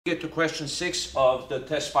Get to question 6 of the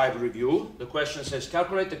test 5 review. The question says,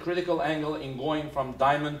 calculate the critical angle in going from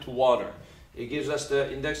diamond to water. It gives us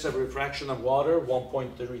the index of refraction of water,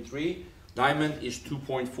 1.33. Diamond is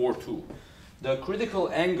 2.42. The critical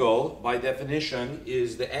angle, by definition,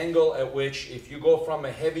 is the angle at which, if you go from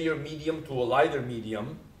a heavier medium to a lighter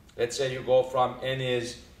medium, let's say you go from n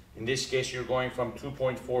is, in this case, you're going from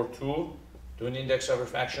 2.42 to an index of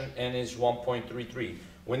refraction, n is 1.33.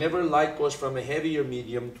 Whenever light goes from a heavier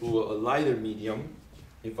medium to a lighter medium,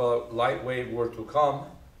 if a light wave were to come,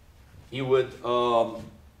 it would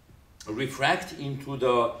refract into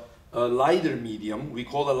the lighter medium. We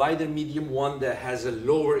call a lighter medium one that has a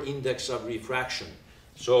lower index of refraction.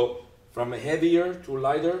 So from a heavier to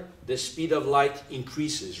lighter, the speed of light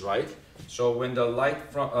increases, right? So when the light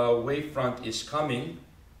wave front is coming,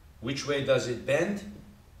 which way does it bend?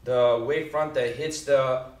 The wave front that hits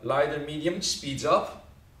the lighter medium speeds up.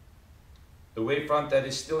 The wave front that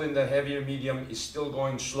is still in the heavier medium is still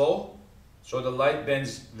going slow, so the light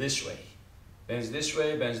bends this way. Bends this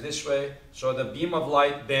way, bends this way, so the beam of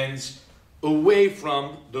light bends away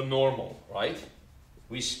from the normal, right?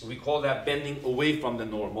 We call that bending away from the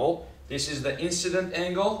normal. This is the incident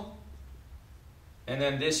angle, and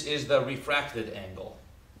then this is the refracted angle.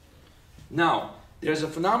 Now, there's a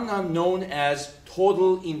phenomenon known as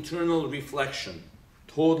total internal reflection.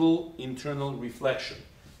 Total internal reflection.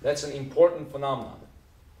 That's an important phenomenon.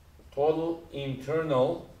 Total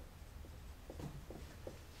internal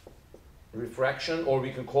refraction, or we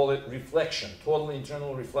can call it reflection. Total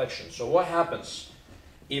internal reflection. So what happens?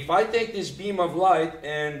 If I take this beam of light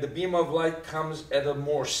and the beam of light comes at a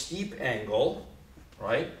more steep angle,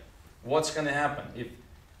 right? What's going to happen? If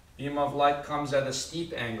beam of light comes at a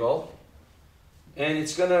steep angle and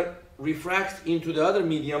it's going to refract into the other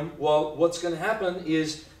medium, well, what's going to happen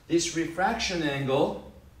is this refraction angle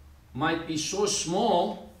might be so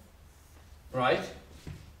small, right?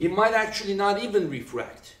 It might actually not even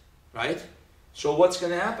refract, right? So what's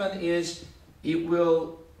going to happen is it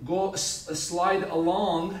will go slide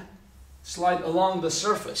along the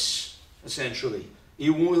surface, essentially.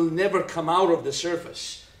 It will never come out of the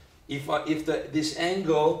surface. If this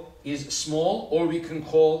angle is small, or we can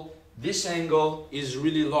call this angle is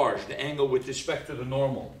really large, the angle with respect to the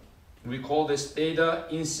normal. We call this theta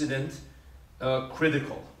incident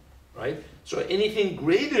critical. Right? So anything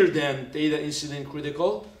greater than theta incident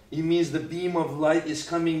critical, it means the beam of light is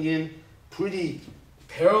coming in pretty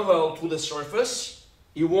parallel to the surface.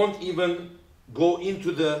 It won't even go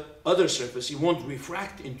into the other surface. It won't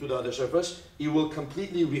refract into the other surface. It will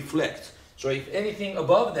completely reflect. So if anything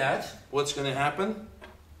above that, what's going to happen?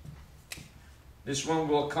 This one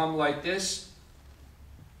will come like this.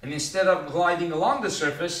 And instead of gliding along the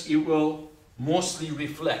surface, it will mostly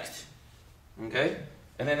reflect. Okay?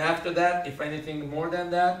 And then after that, if anything more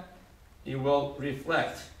than that, it will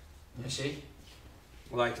reflect. You see?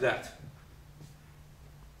 Like that.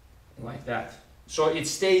 Like that. So it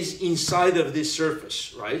stays inside of this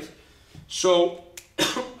surface, right? So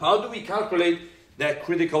how do we calculate that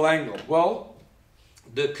critical angle? Well,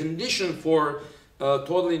 the condition for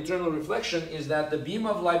total internal reflection is that the beam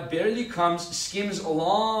of light barely skims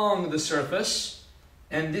along the surface,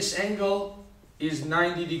 and this angle is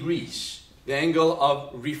 90 degrees. The angle of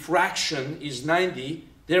refraction is 90.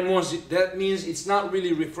 That means it's not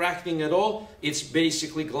really refracting at all. It's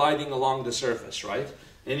basically gliding along the surface, right?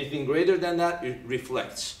 Anything greater than that, it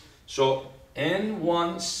reflects. So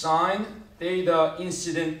N1 sine theta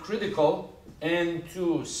incident critical,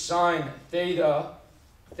 N2 sine theta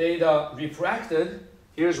refracted.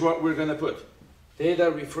 Here's what we're going to put. Theta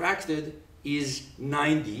refracted is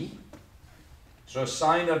 90. So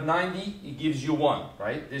sine of 90, it gives you 1,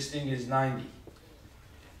 right? This thing is 90.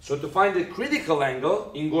 So to find the critical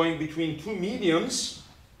angle in going between two mediums,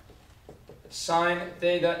 sine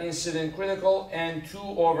theta incident critical,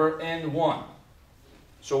 N2 over N1.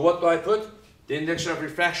 So what do I put? The index of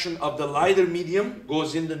refraction of the lighter medium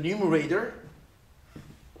goes in the numerator.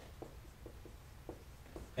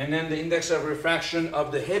 And then the index of refraction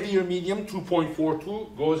of the heavier medium,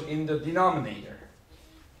 2.42, goes in the denominator.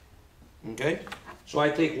 Okay? So I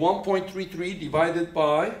take 1.33 divided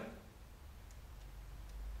by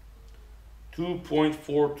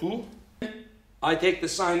 2.42. I take the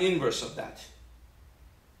sine inverse of that.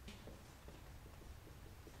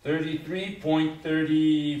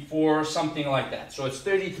 33.34, something like that. So it's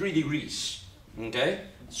 33 degrees. Okay?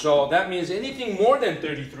 So that means anything more than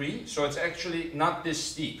 33, so it's actually not this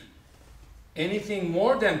steep. Anything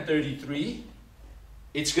more than 33,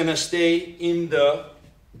 it's going to stay in the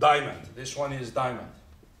diamond. This one is diamond.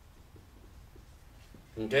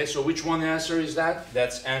 Okay, so which one answer is that?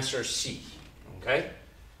 That's answer C. Okay?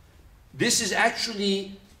 This is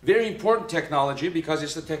actually very important technology because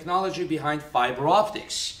it's the technology behind fiber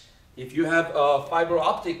optics. If you have a fiber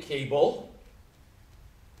optic cable,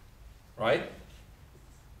 right,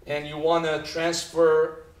 and you want to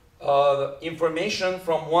transfer information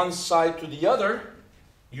from one side to the other,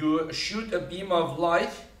 you shoot a beam of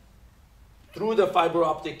light through the fiber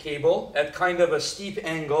optic cable at kind of a steep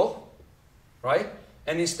angle, right?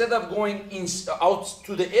 And instead of going out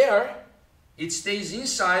to the air, it stays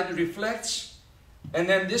inside, reflects, and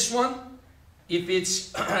then this one, if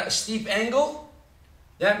it's a steep angle,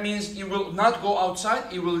 that means it will not go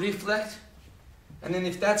outside, it will reflect. And then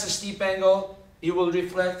if that's a steep angle, it will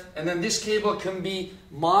reflect. And then this cable can be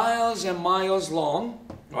miles and miles long,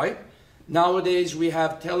 right? Nowadays we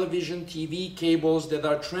have television, TV cables that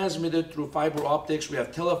are transmitted through fiber optics. We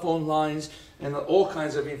have telephone lines and all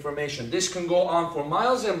kinds of information. This can go on for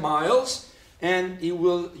miles and miles, and you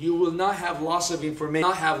will not have loss of information,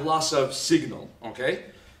 not have loss of signal, okay?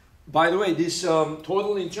 By the way, this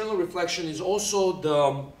total internal reflection is also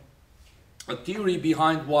a theory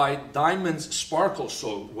behind why diamonds sparkle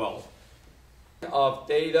so well. Of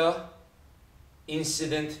theta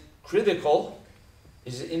incident critical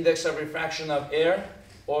is the index of refraction of air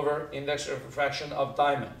over index of refraction of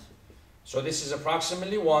diamond. So this is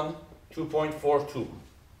approximately 2.42.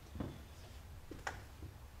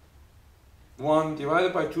 1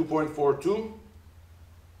 divided by 2.42.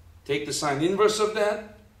 Take the sine inverse of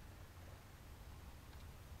that.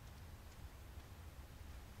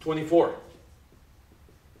 24.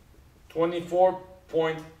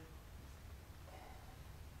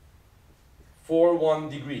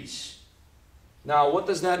 24.41 degrees. Now, what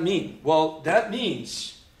does that mean? Well, that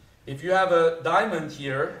means if you have a diamond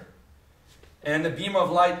here and a beam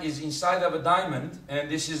of light is inside of a diamond,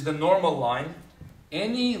 and this is the normal line,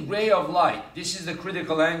 any ray of light, this is the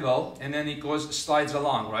critical angle, and then it slides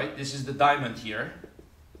along, right? This is the diamond here,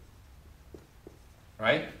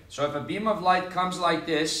 right? So if a beam of light comes like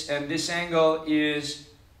this, and this angle is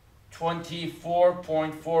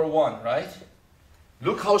 24.41, right?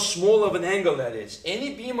 Look how small of an angle that is.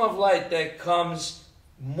 Any beam of light that comes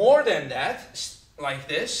more than that, like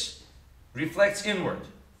this, reflects inward,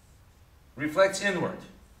 reflects inward,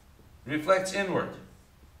 reflects inward,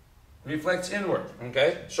 reflects inward,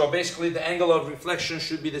 okay? So basically the angle of reflection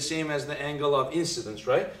should be the same as the angle of incidence,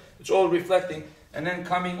 right? It's all reflecting and then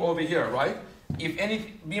coming over here, right? If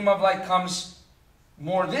any beam of light comes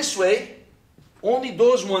more this way, only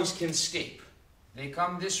those ones can escape. They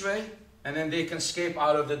come this way, and then they can escape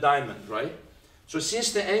out of the diamond, right? So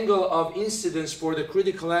since the angle of incidence for the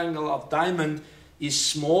critical angle of diamond is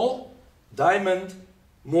small, diamond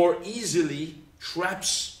more easily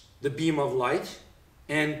traps the beam of light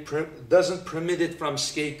and doesn't permit it from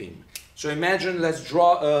escaping. So imagine, let's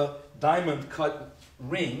draw a diamond cut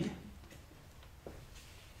ring.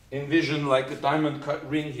 Envision like a diamond cut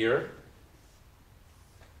ring here.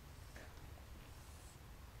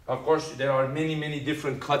 Of course, there are many, many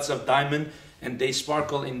different cuts of diamond, and they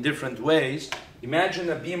sparkle in different ways. Imagine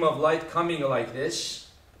a beam of light coming like this,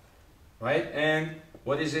 right? And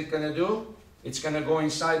what is it going to do? It's going to go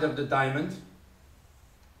inside of the diamond,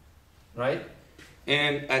 right?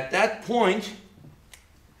 And at that point,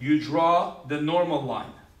 you draw the normal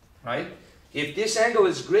line, right? If this angle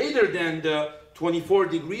is greater than the 24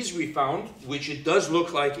 degrees we found, which it does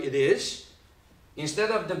look like it is,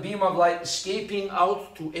 instead of the beam of light escaping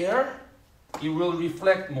out to air, it will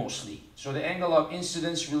reflect mostly. So the angle of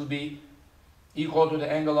incidence will be equal to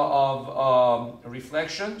the angle of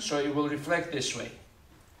reflection. So it will reflect this way,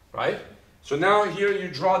 right? So now here you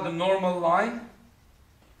draw the normal line.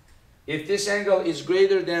 If this angle is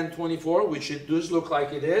greater than 24, which it does look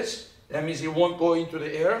like it is, that means it won't go into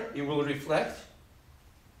the air, it will reflect.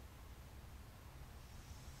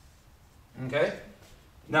 Okay?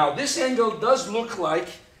 Now this angle does look like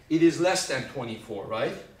it is less than 24,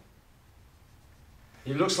 right?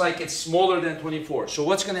 It looks like it's smaller than 24. So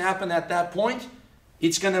what's going to happen at that point?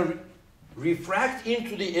 It's going to refract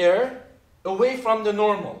into the air away from the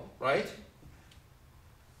normal, right?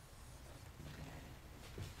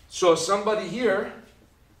 So somebody here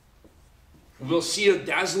will see a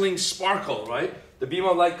dazzling sparkle, right? The beam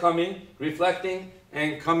of light coming, reflecting,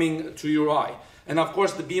 and coming to your eye. And of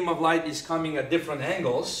course, the beam of light is coming at different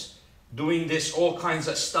angles, doing this all kinds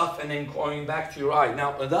of stuff, and then going back to your eye.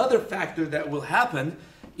 Now, another factor that will happen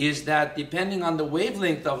is that depending on the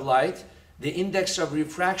wavelength of light, the index of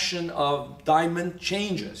refraction of diamond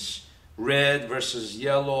changes. Red versus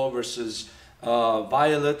yellow versus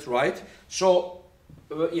violet, right? So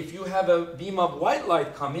if you have a beam of white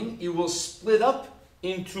light coming, it will split up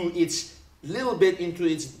into its little bit into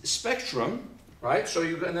its spectrum, right? So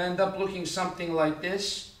you're going to end up looking something like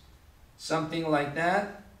this, something like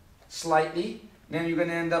that, slightly. Then you're going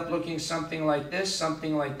to end up looking something like this,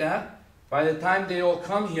 something like that. By the time they all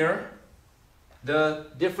come here, the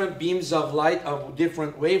different beams of light of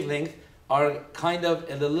different wavelength are kind of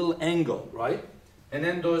at a little angle, right? And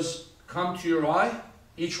then those come to your eye,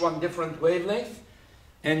 each one different wavelength,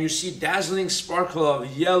 and you see dazzling sparkle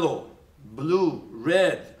of yellow, blue,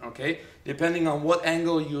 red, okay? Depending on what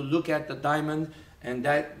angle you look at the diamond, and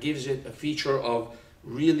that gives it a feature of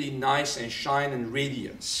really nice and shine and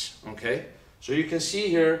radiance, okay? So you can see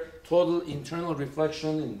here total internal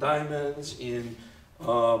reflection in diamonds, in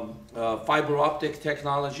fiber optic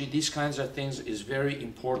technology. These kinds of things is very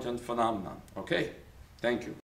important phenomenon, okay? Thank you.